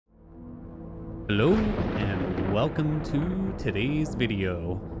Hello and welcome to today's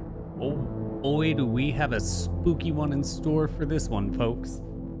video. Oh boy, do we have a spooky one in store for this one, folks.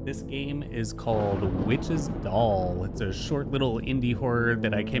 This game is called Witch's Doll. It's a short little indie horror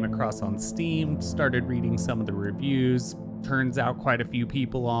that I came across on Steam, started reading some of the reviews. Turns out quite a few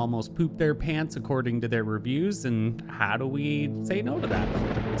people almost pooped their pants according to their reviews, and how do we say no to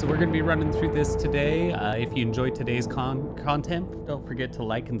that? So we're going to be running through this today. If you enjoyed today's content, don't forget to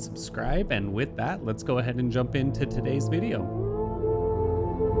like and subscribe, and with that, let's go ahead and jump into today's video.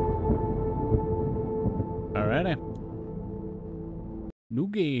 Alrighty. New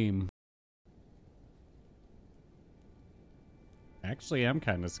game. Actually, I'm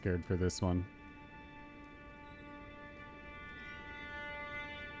kind of scared for this one.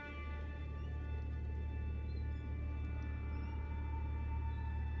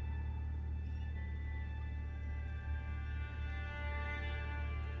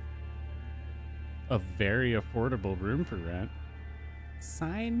 A very affordable room for rent.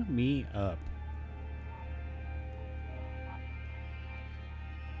 Sign me up.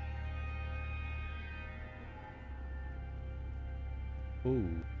 Ooh.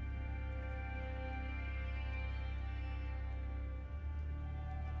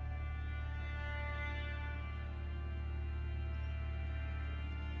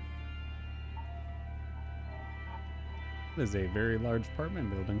 This is a very large apartment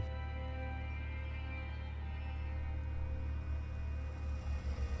building.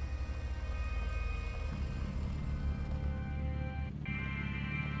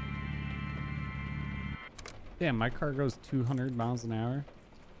 Damn, my car goes 200 miles an hour.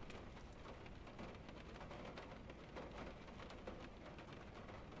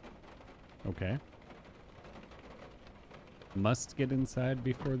 Okay. Must get inside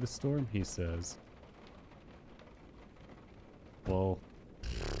before the storm, he says. Well,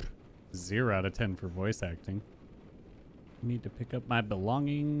 0 out of 10 for voice acting. Need to pick up my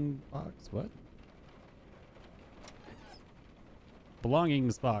belonging box. What?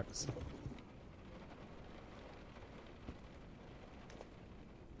 Belongings box.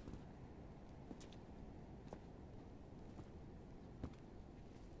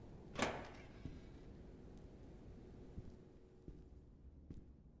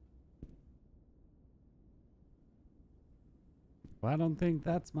 Well, I don't think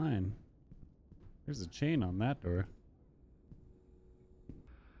that's mine. There's a chain on that door.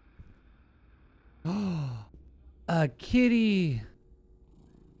 Oh, a kitty.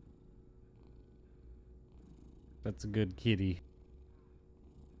 That's a good kitty.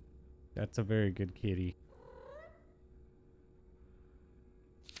 That's a very good kitty.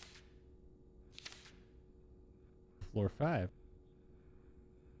 Floor 5.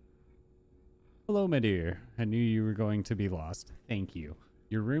 Hello, my dear. I knew you were going to be lost. Thank you.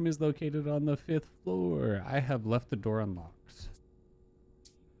 Your room is located on the 5th floor. I have left the door unlocked.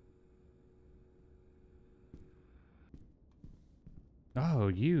 Oh,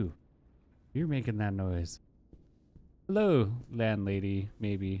 you're making that noise. Hello, landlady,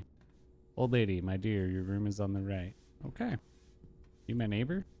 maybe. Old lady, my dear, your room is on the right. Okay. You my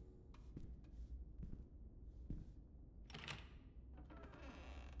neighbor?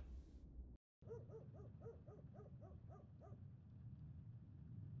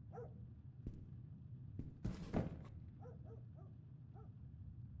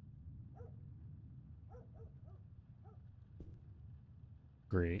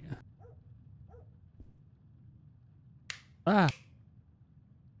 Great. Ah!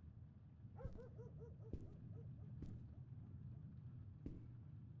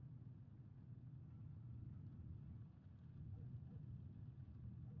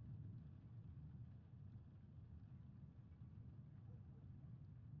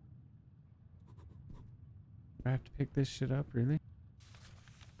 I have to pick this shit up, really?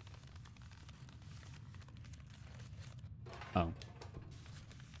 Oh.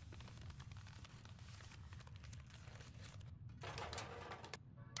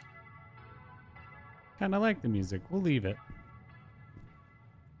 Kinda like the music. We'll leave it.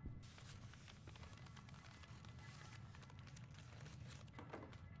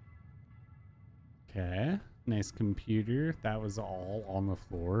 Okay. Nice computer. That was all on the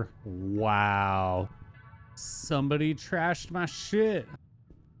floor. Wow. Somebody trashed my shit.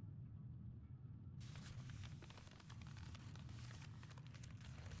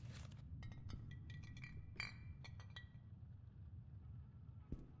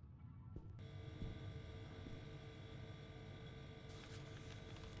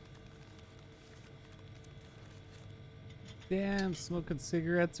 Damn, smoking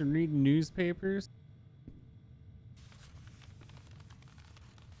cigarettes and reading newspapers.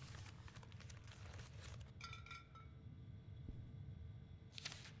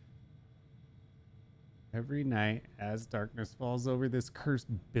 Every night, as darkness falls over this cursed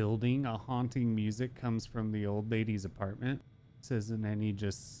building, a haunting music comes from the old lady's apartment. This isn't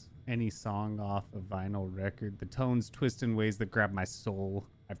any song off a vinyl record. The tones twist in ways that grab my soul.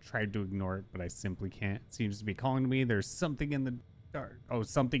 I've tried to ignore it, but I simply can't. It seems to be calling to me. There's something in the dark. Oh,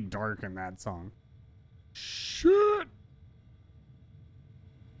 something dark in that song. Shit!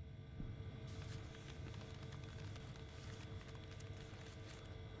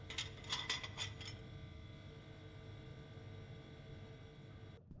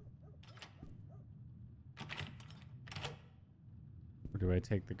 Or do I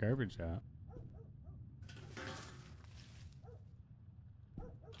take the garbage out?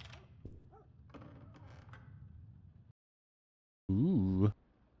 Ooh.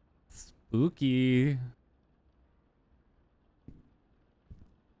 Spooky.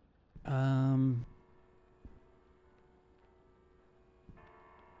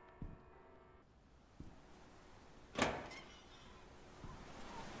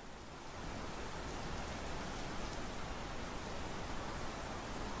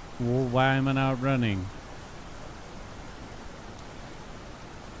 Well, why am I not running?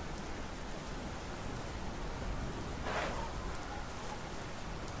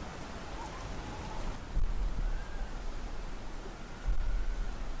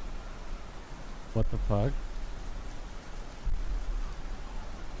 What the fuck?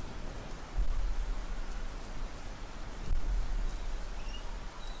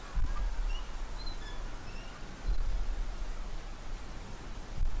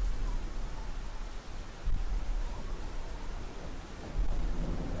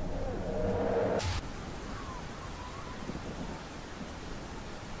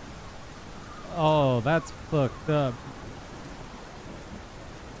 Oh, that's fucked up.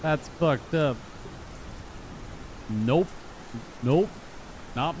 That's fucked up. Nope. Nope.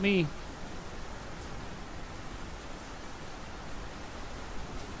 Not me.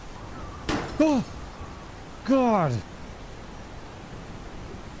 Oh, God.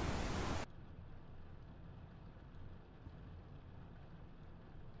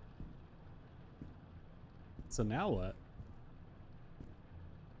 So now what?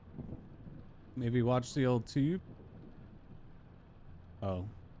 Maybe watch the old tube? Oh.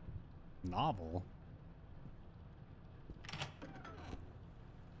 Novel?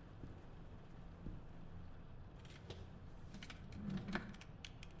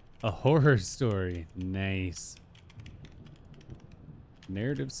 A horror story. Nice.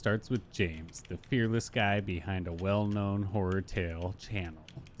 Narrative starts with James, the fearless guy behind a well-known horror tale channel,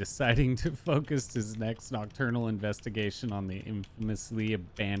 deciding to focus his next nocturnal investigation on the infamously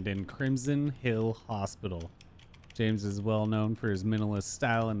abandoned Crimson Hill Hospital. James is well known for his minimalist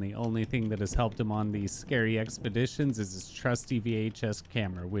style, and the only thing that has helped him on these scary expeditions is his trusty VHS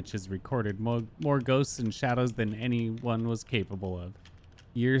camera, which has recorded more ghosts and shadows than anyone was capable of.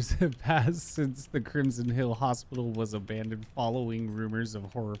 Years have passed since the Crimson Hill Hospital was abandoned following rumors of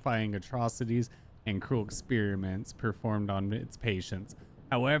horrifying atrocities and cruel experiments performed on its patients.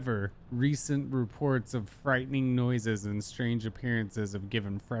 However, recent reports of frightening noises and strange appearances have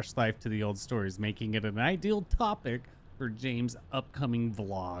given fresh life to the old stories, making it an ideal topic for James' upcoming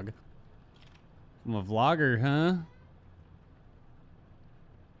vlog. I'm a vlogger, huh?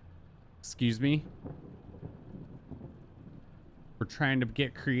 Excuse me? We're trying to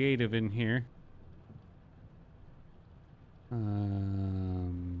get creative in here.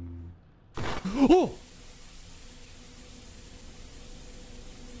 Oh!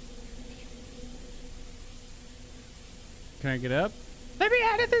 Can I get up? Let me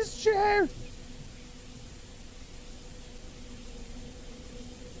out of this chair!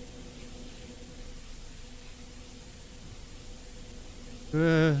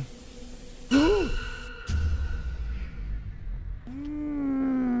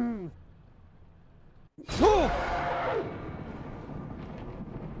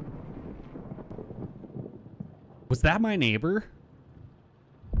 Was that my neighbor?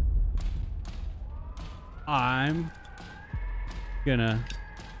 I'm gonna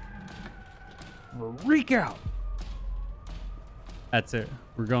freak out. That's it.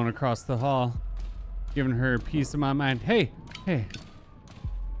 We're going across the hall, giving her a piece of my mind. Hey, hey,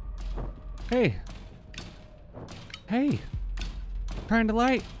 hey, hey, trying to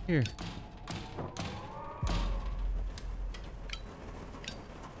light here.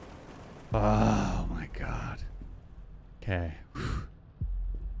 Oh my God. Okay.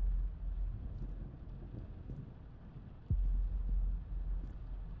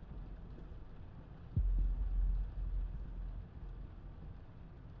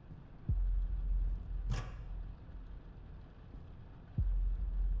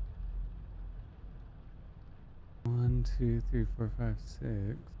 1, 2, 3, 4, 5,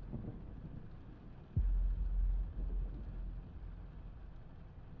 6.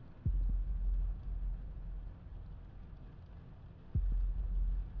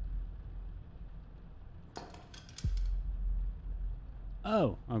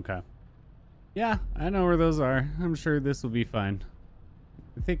 Oh, okay. Yeah, I know where those are. I'm sure this will be fine.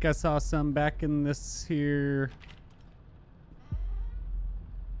 I think I saw some back in this here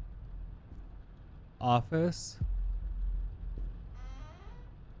office.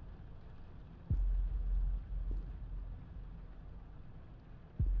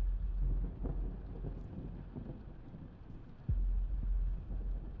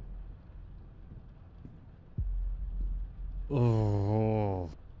 Oh.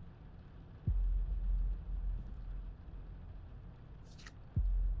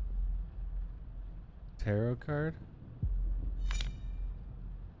 Tarot card?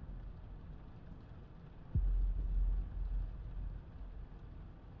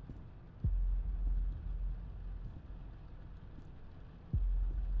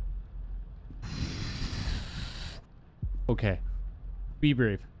 Okay. Be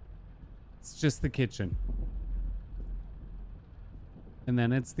brave. It's just the kitchen. And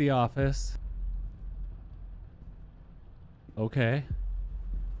then it's the office. Okay.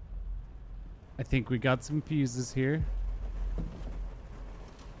 I think we got some fuses here.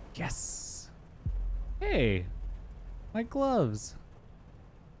 Yes. Hey, my gloves.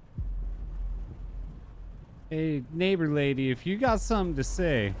 Hey, neighbor lady, if you got something to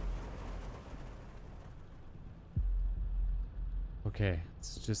say. Okay,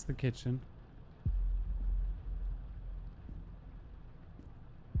 it's just the kitchen.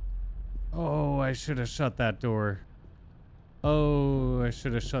 Oh, I should have shut that door. Oh, I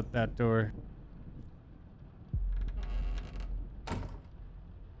should have shut that door.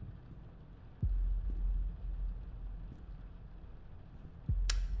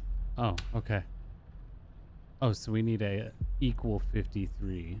 Oh, okay. Oh, so we need a equal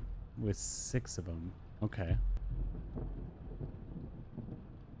 53 with 6 of them. Okay.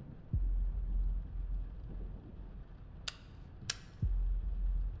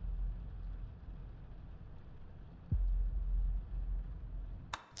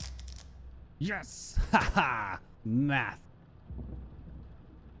 Yes! Haha! Math.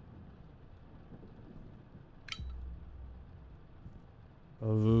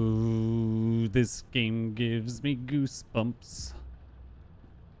 Oh, this game gives me goosebumps.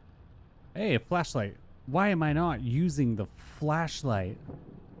 Hey, a flashlight. Why am I not using the flashlight?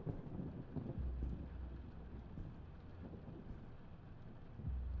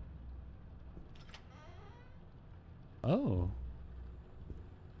 Oh.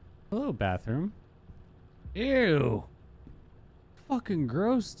 Hello, bathroom. Ew. Fucking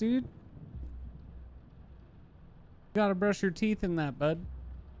gross, dude. Gotta brush your teeth in that, bud.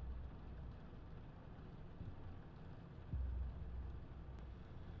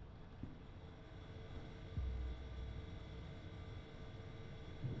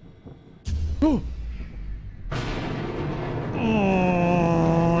 Oh!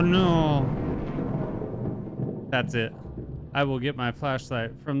 Oh, no. That's it. I will get my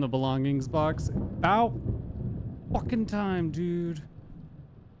flashlight from the belongings box about fucking time, dude.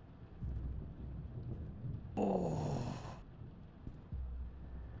 Oh.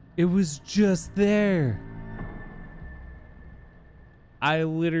 It was just there. I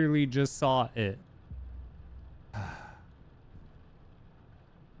literally just saw it.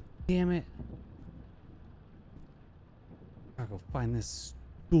 Damn it. I'll go find this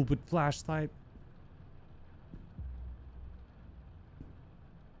stupid flashlight.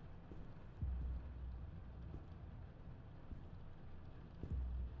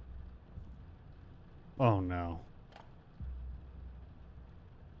 Oh no.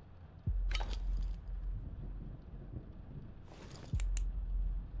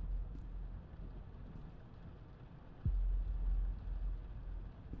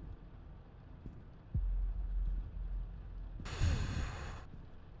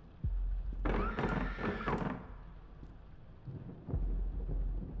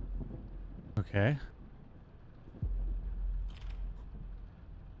 Okay.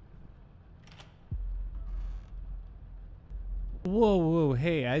 Whoa, whoa,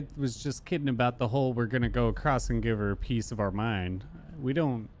 hey, I was just kidding about the whole we're gonna go across and give her a piece of our mind. We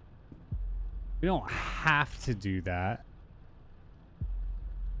don't have to do that.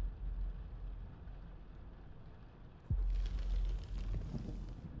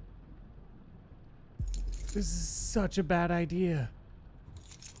 This is such a bad idea.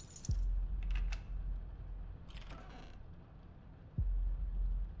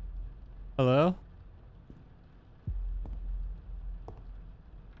 Hello?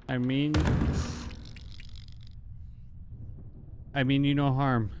 I mean you no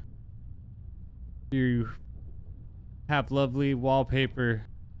harm. You have lovely wallpaper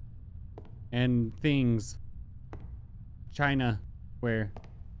and things. China, where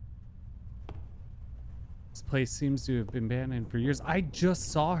this place seems to have been abandoned for years. I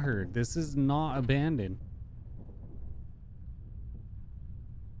just saw her. This is not abandoned.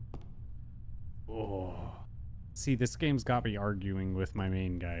 Oh. See, this game's got me arguing with my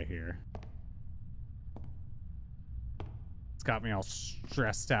main guy here. It's got me all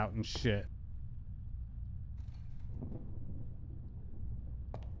stressed out and shit.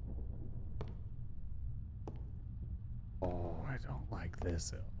 Oh, I don't like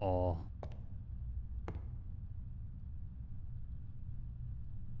this at all.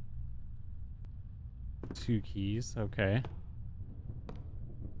 Two keys, okay.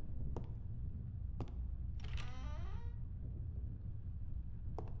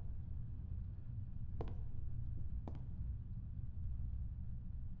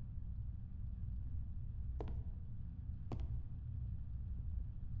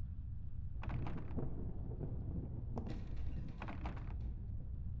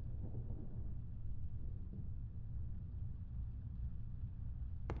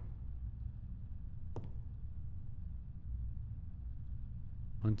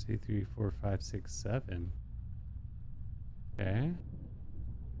 One, two, three, four, five, six, seven. Okay.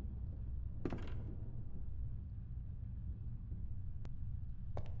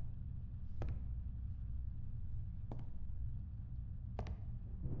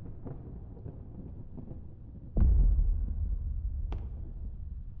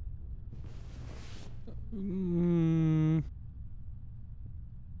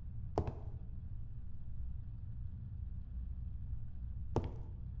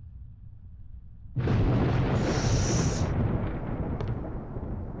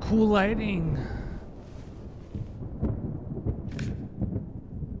 Cool lighting.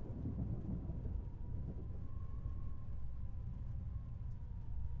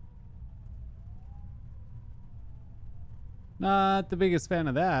 Not the biggest fan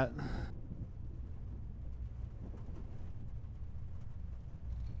of that.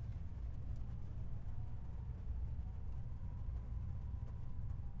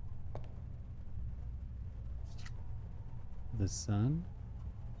 The sun.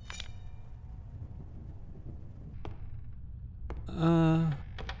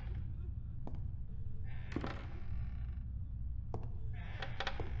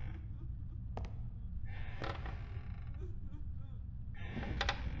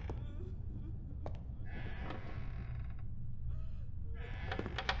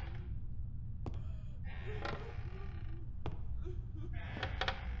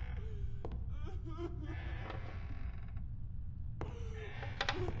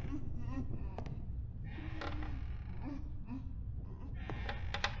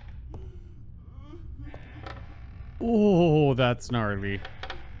 Oh, that's gnarly.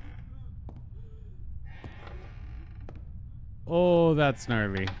 Oh, that's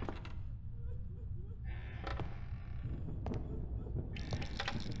gnarly.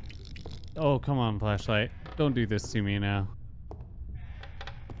 Oh, come on, flashlight. Don't do this to me now.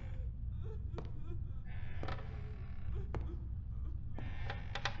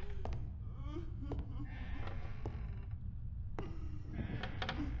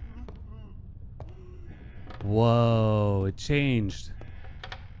 Whoa, it changed.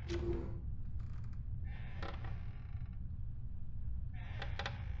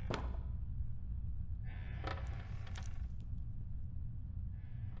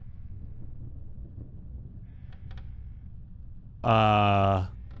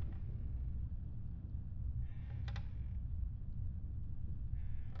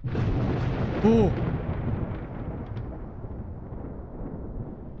 Ooh.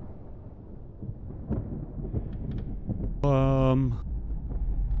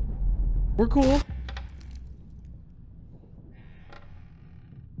 We're cool.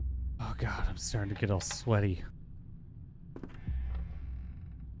 Oh God, I'm starting to get all sweaty.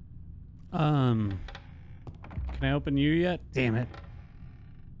 Can I open you yet? Damn it.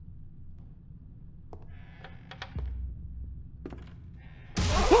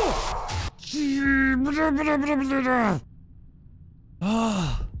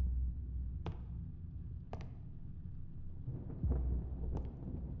 Ah.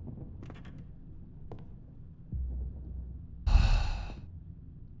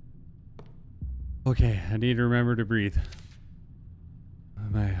 Okay, I need to remember to breathe.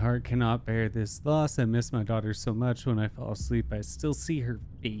 My heart cannot bear this loss. I miss my daughter so much. When I fall asleep, I still see her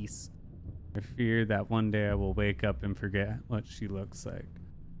face. I fear that one day I will wake up and forget what she looks like.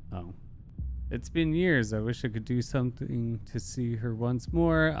 Oh. It's been years. I wish I could do something to see her once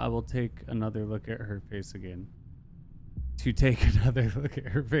more. I will take another look at her face again. To take another look at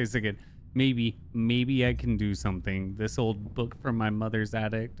her face again. Maybe I can do something. This old book from my mother's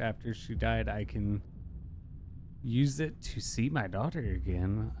attic after she died, I can use it to see my daughter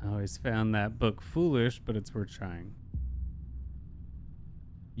again. I always found that book foolish, but it's worth trying.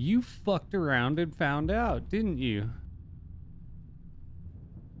 You fucked around and found out, didn't you?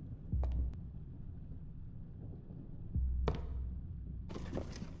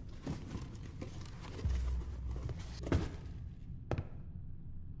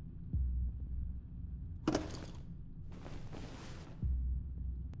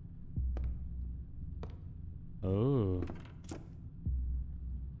 Oh.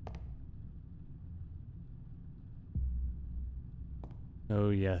 Oh,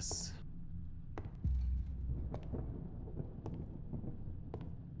 yes.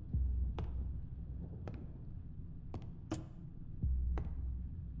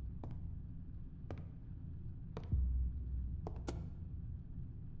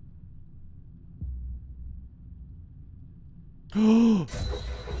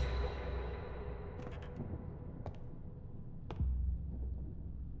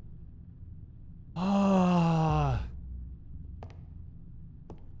 Ah,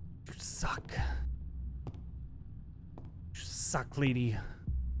 you suck. You suck, lady.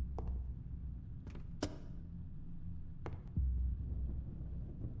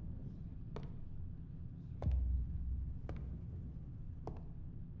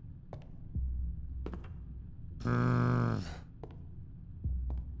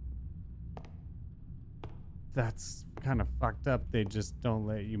 That's kind of fucked up. They just don't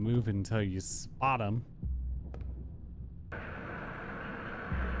let you move until you spot them.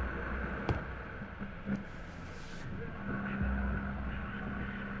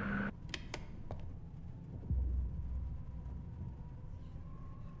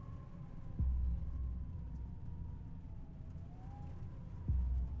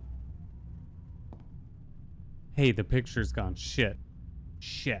 Hey, the picture's gone. Shit.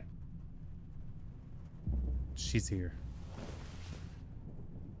 Shit. She's here.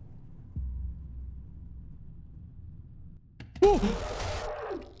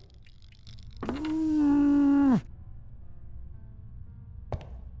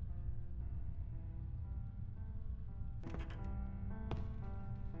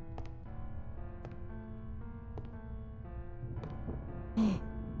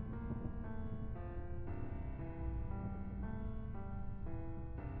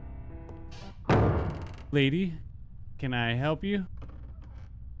 Lady, can I help you?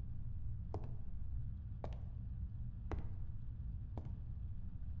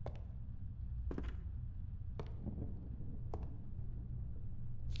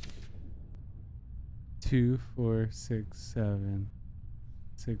 Two, 4, 6, 7,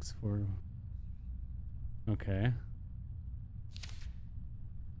 6, 4. Okay.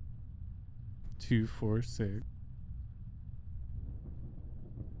 2, 4, 6,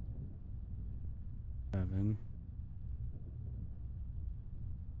 7.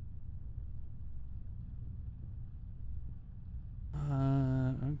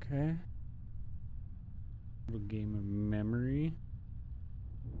 Okay. Little game of memory.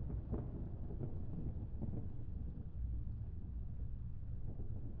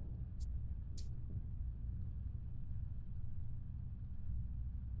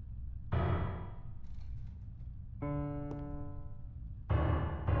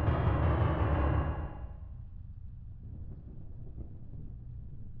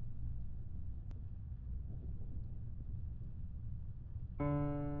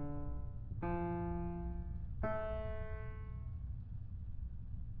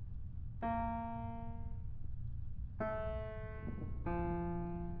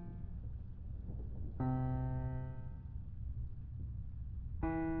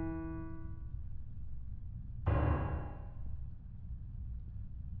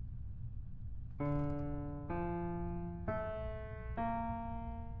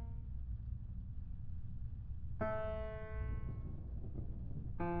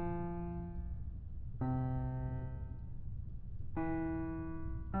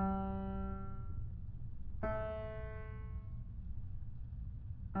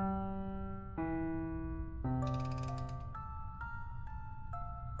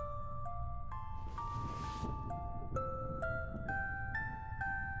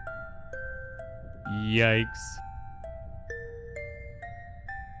 Yikes.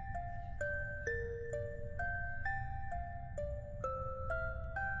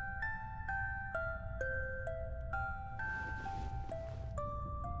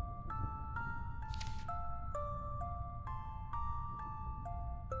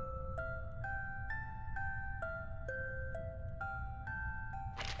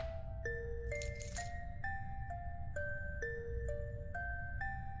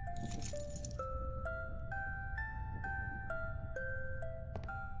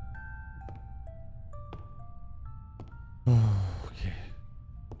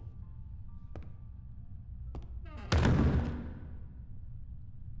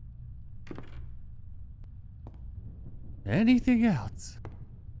 anything else.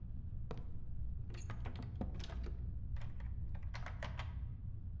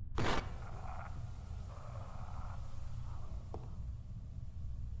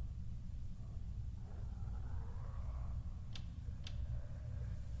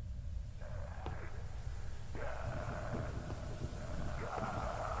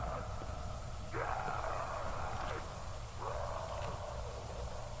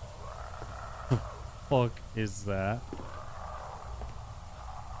 Fuck is that?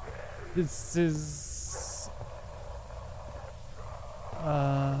 This is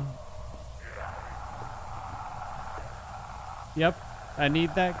yep, I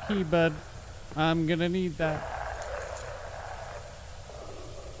need that key, bud. I'm gonna need that.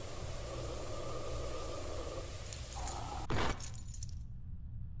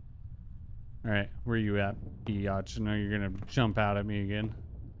 All right, where you at, biatch? I know you're gonna jump out at me again.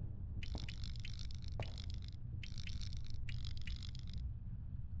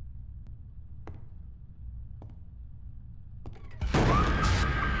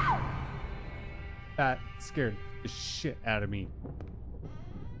 That scared the shit out of me.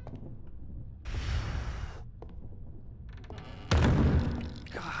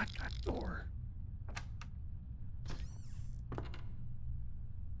 God, that door.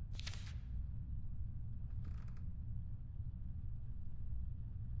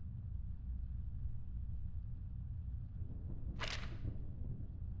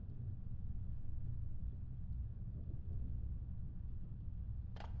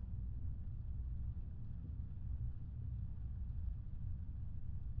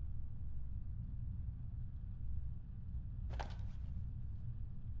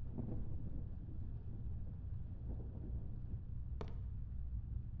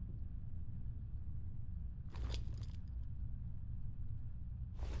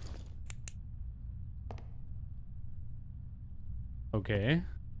 Okay.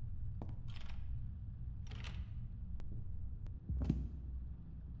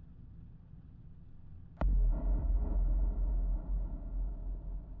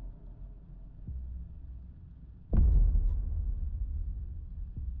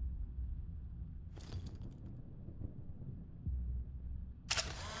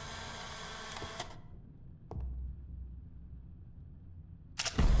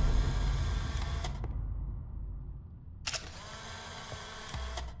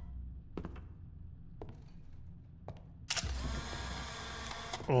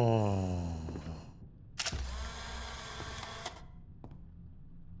 Oh.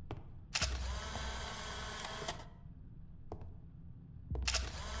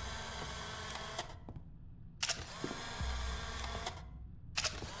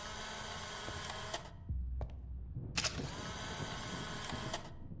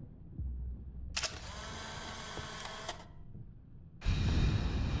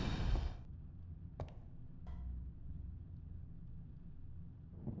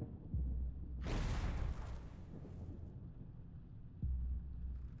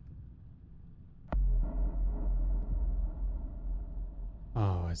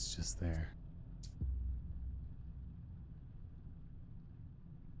 Oh, it's just there.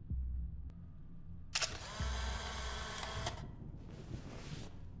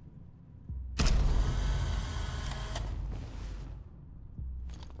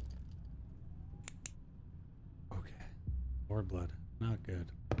 Okay. More blood. Not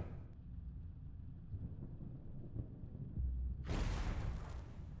good.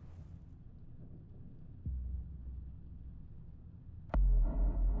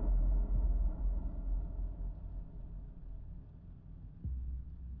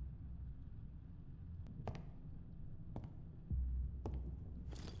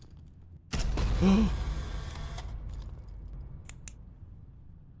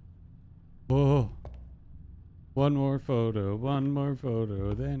 Whoa. One more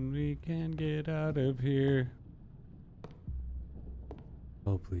photo, then we can get out of here.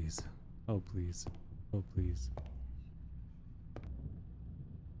 Oh, please. Oh, please. Oh, please.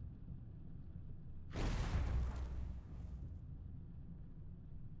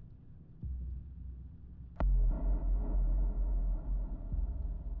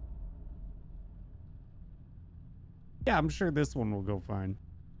 Yeah, I'm sure this one will go fine.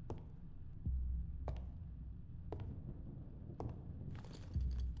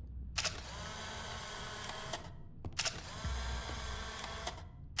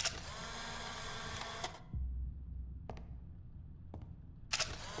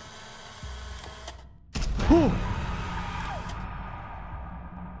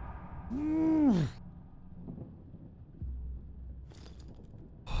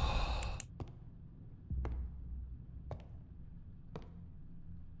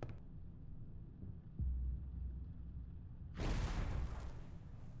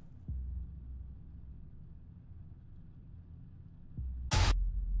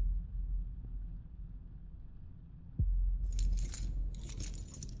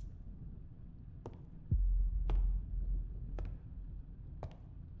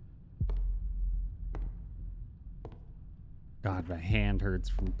 God, my hand hurts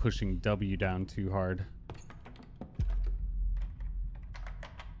from pushing W down too hard.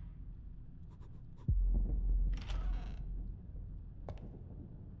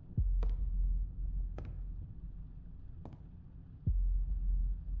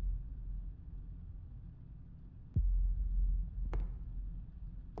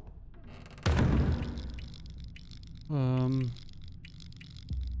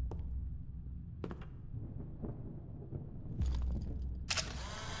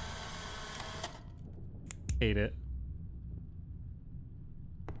 Hate it.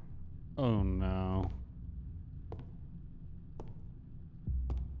 Oh no.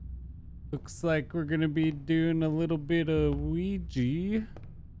 Looks like we're gonna be doing a little bit of Ouija.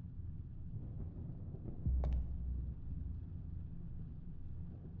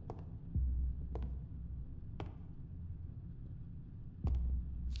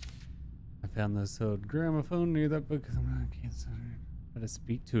 I found this old gramophone near that book. I can't how to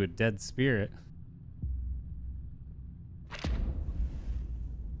speak to a dead spirit.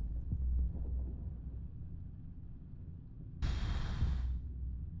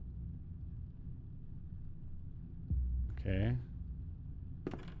 Okay.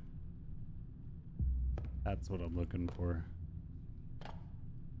 That's what I'm looking for.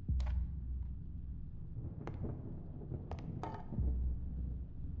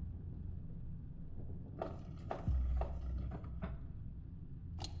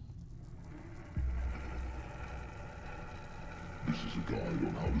 This is a guide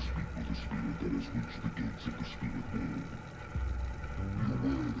on how to speak with a spirit that has reached the gates of the spirit world. Be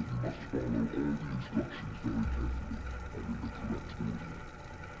aware that you must follow all the instructions very carefully and in the correct order.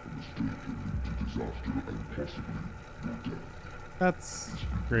 A mistake can lead to disaster and possibly your death. That's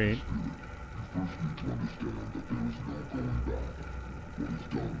great. Spirit, you first need to understand that there is no going back. What is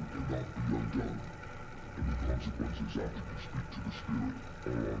done cannot be undone. Any consequences after you speak to the spirit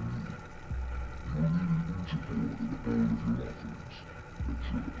are on you. You will need an Ouija board in the bowl of your offerings. Make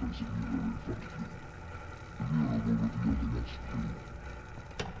sure to place a mirror in front of you. The mirror will reveal the next clue.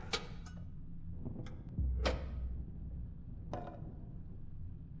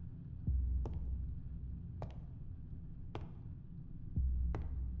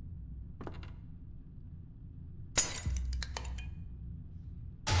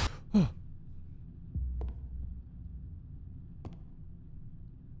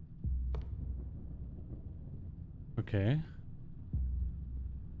 Okay.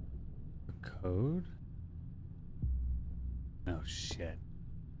 The code? Oh shit.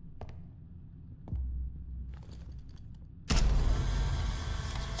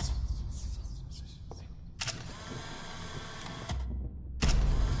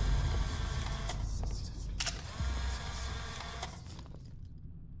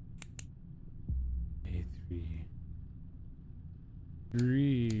 A3.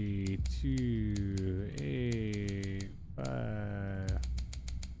 3, 2, 8, 5.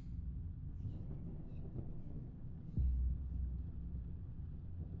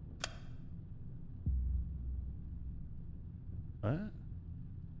 What?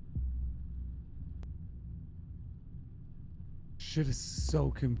 Shit is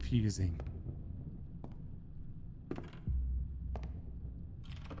so confusing.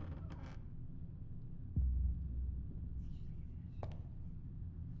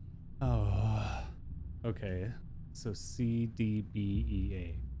 Oh, okay. So C, D, B, E,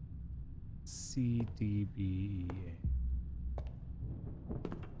 A. C, D, B, E, A.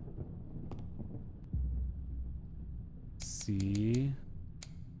 C,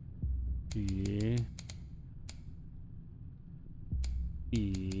 D,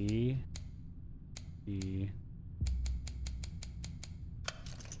 E, E.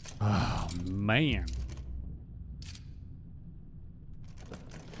 Oh, man.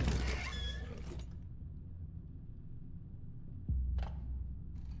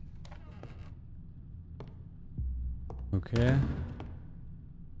 Okay.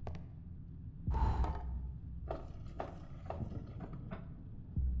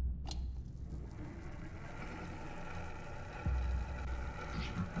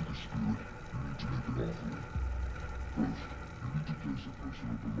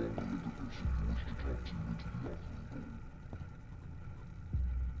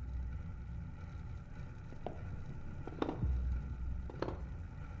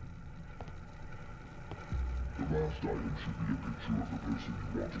 The last item should be a picture of the person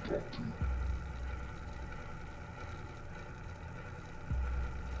you want to talk to.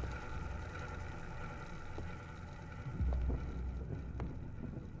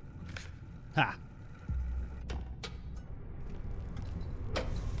 Ha!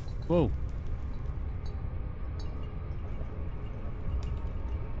 Whoa.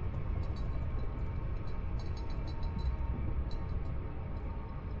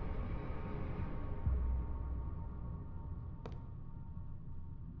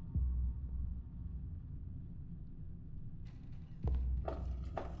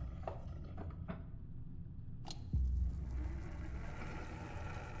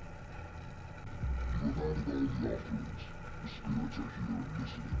 all the offerings. The spirits are here and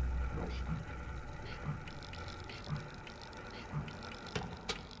listening. Now speak.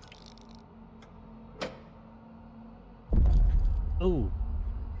 Oh,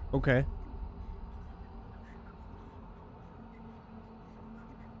 okay.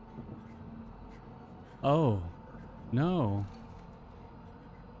 Oh, no.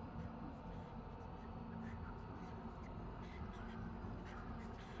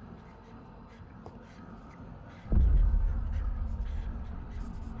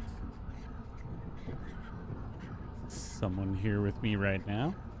 Someone here with me right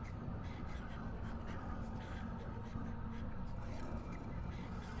now?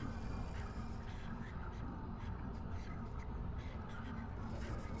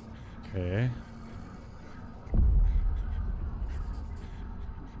 Okay.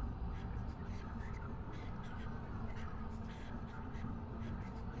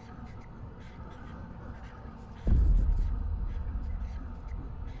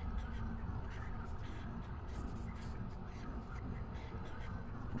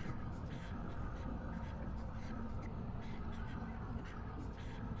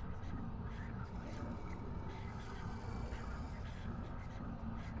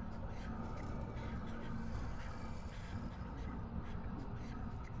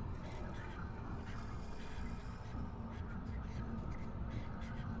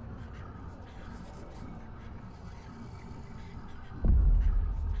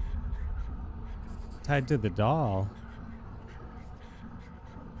 Tied to the doll.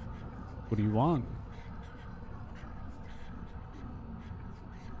 What do you want?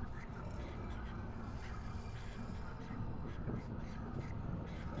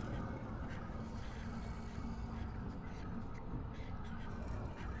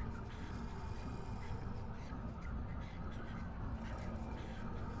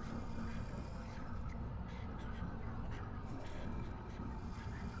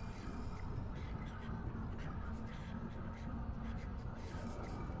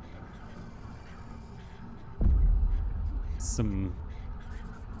 Some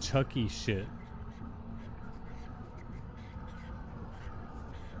Chucky shit.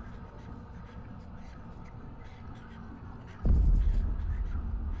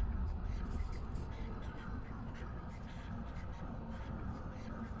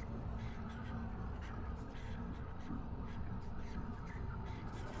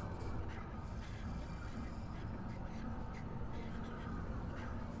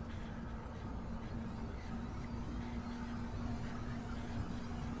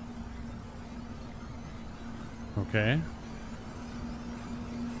 Okay.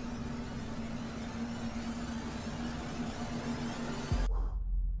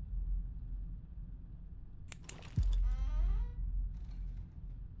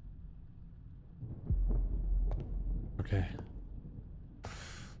 Okay.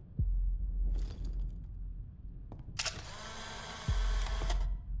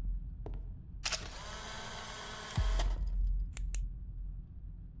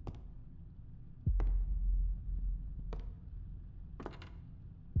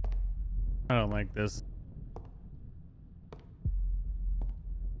 I don't like this.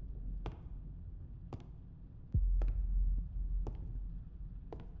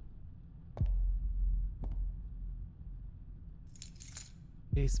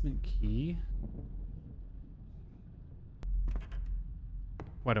 Basement key?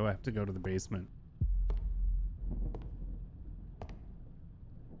 Why do I have to go to the basement?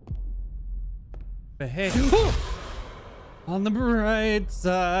 But hey, on the bright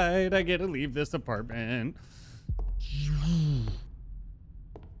side, I get to leave this apartment.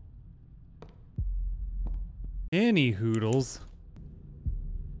 Any hoodles.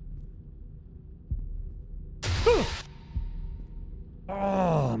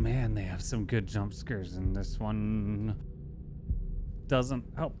 Oh man, they have some good jump scares in this one. Doesn't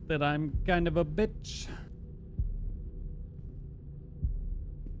help that I'm kind of a bitch.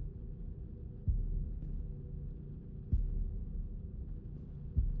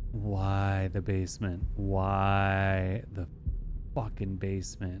 Why the basement? Why the fucking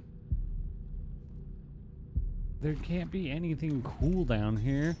basement? There can't be anything cool down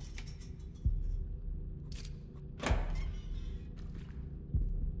here.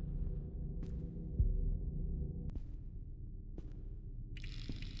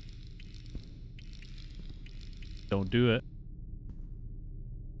 Don't do it.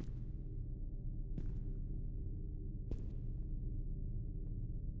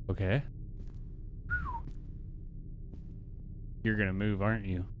 Okay. You're gonna move, aren't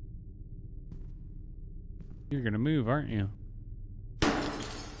you? You're gonna move, aren't you?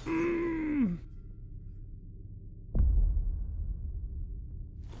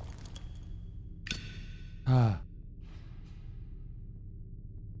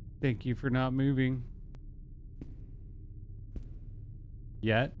 Thank you for not moving.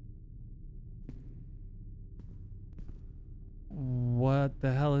 Yet. What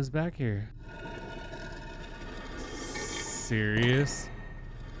the hell is back here? Serious?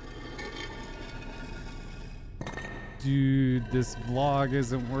 Dude, this vlog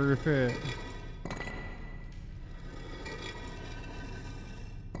isn't worth it.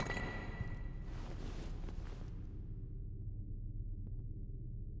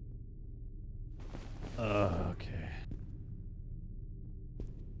 Okay.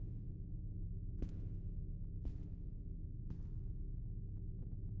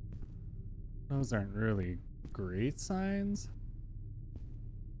 Those aren't really great signs.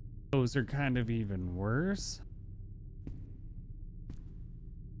 Those are kind of even worse.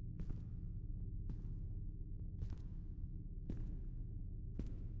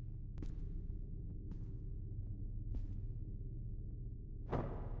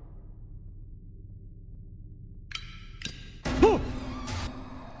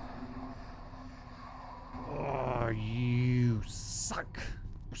 Oh, you suck.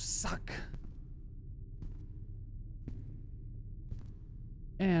 You suck.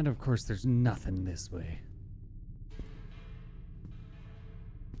 And of course, there's nothing this way.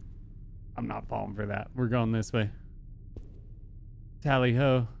 I'm not falling for that. We're going this way. Tally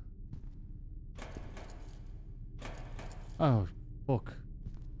ho. Oh, fuck.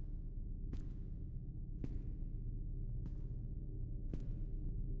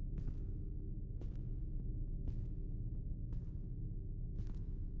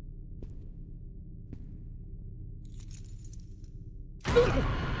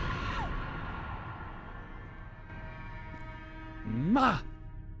 Ma!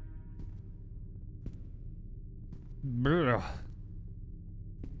 Blah.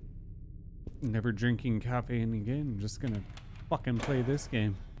 Never drinking caffeine again. I'm just gonna fucking play this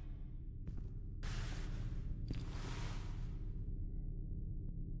game.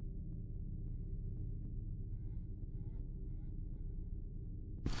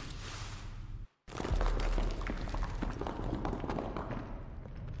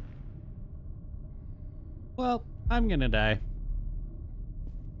 Well, I'm gonna die.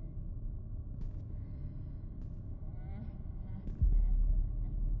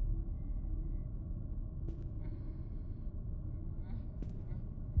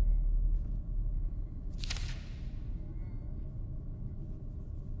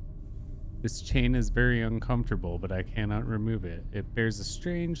 This chain is very uncomfortable, but I cannot remove it. It bears a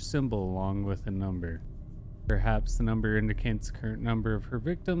strange symbol along with a number. Perhaps the number indicates the current number of her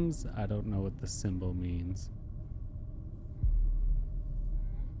victims. I don't know what the symbol means.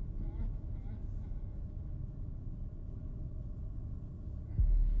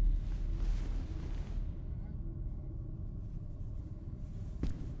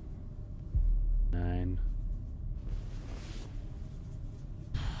 Nine.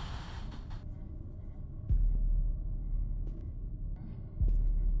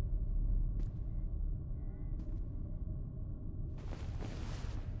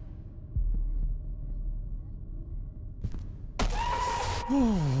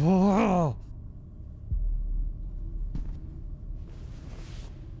 Oh.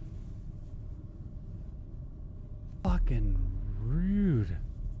 Fucking rude.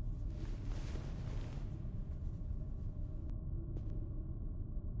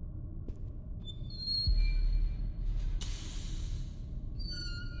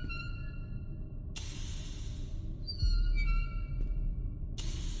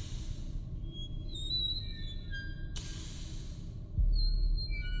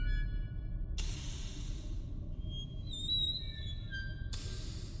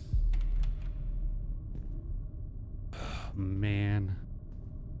 Man.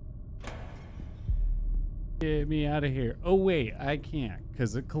 Get me out of here. Oh wait, I can't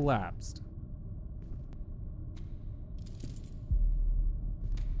because it collapsed.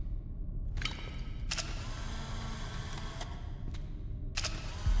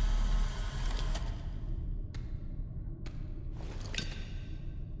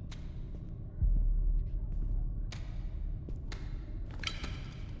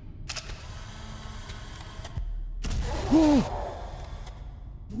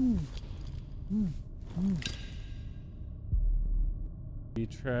 He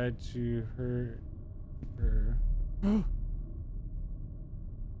tried to hurt her. The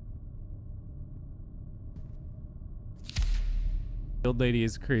old lady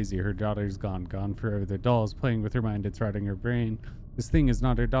is crazy. Her daughter's gone forever. The doll is playing with her mind. It's rotting her brain. This thing is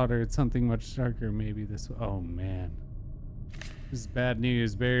not her daughter. It's something much darker. Maybe this. Oh man, this is bad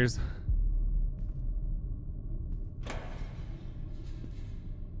news, bears.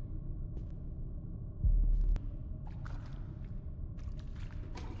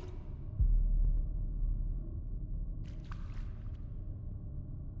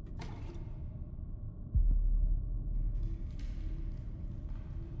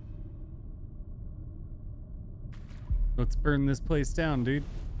 Let's burn this place down, dude.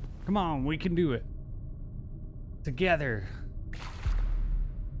 Come on, we can do it. Together.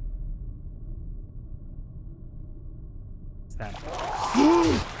 What's that?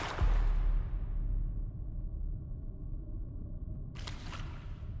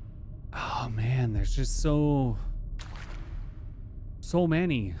 Oh man, there's just so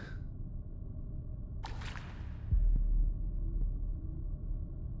many.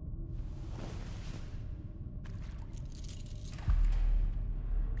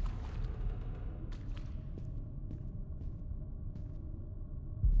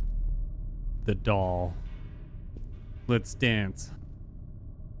 The doll. Let's dance.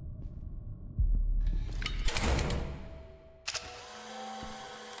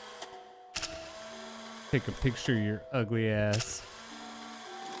 Take a picture of your ugly ass.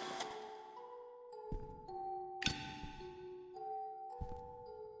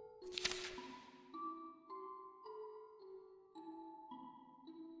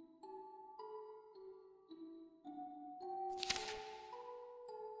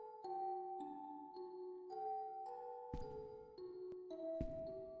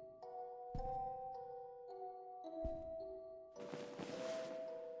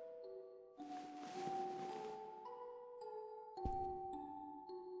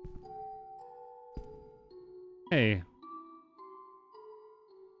 Hey.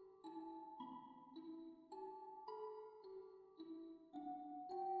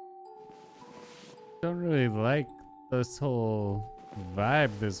 Don't really like this whole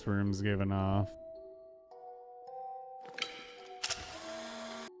vibe this room's giving off.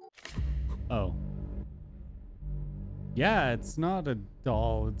 Oh. Yeah, it's not a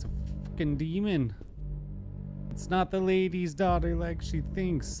doll, it's a fucking demon. It's not the lady's daughter like she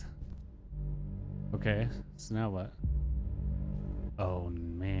thinks. Okay, so now what? Oh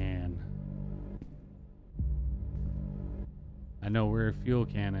man. I know where a fuel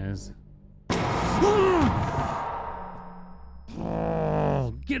can is.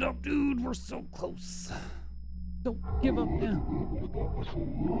 Oh, get up, dude. We're so close. Don't give up now.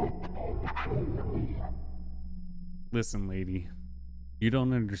 Listen, lady. You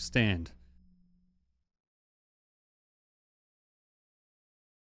don't understand.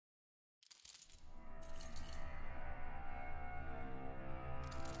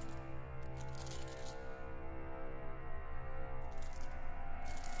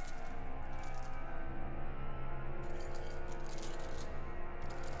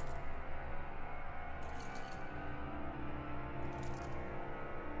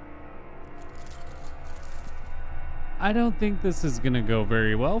 I don't think this is gonna go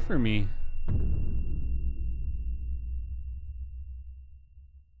very well for me.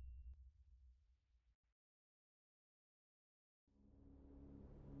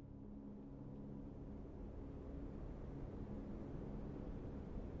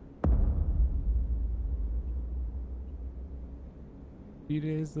 A few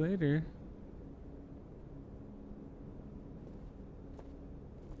days later.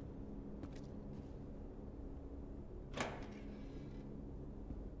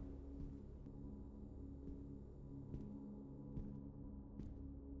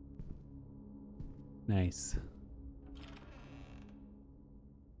 Nice.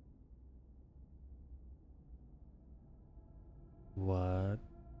 What?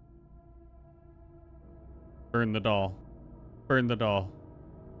 Burn the doll. Burn the doll.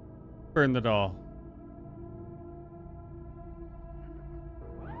 Burn the doll.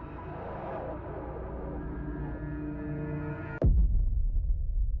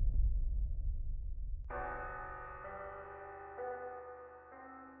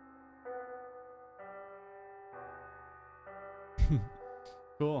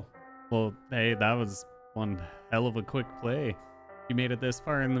 Cool. Well, hey, that was one hell of a quick play. If you made it this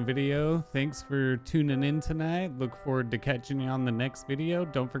far in the video, thanks for tuning in tonight. Look forward to catching you on the next video.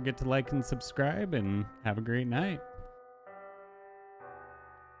 Don't forget to like and subscribe, and have a great night.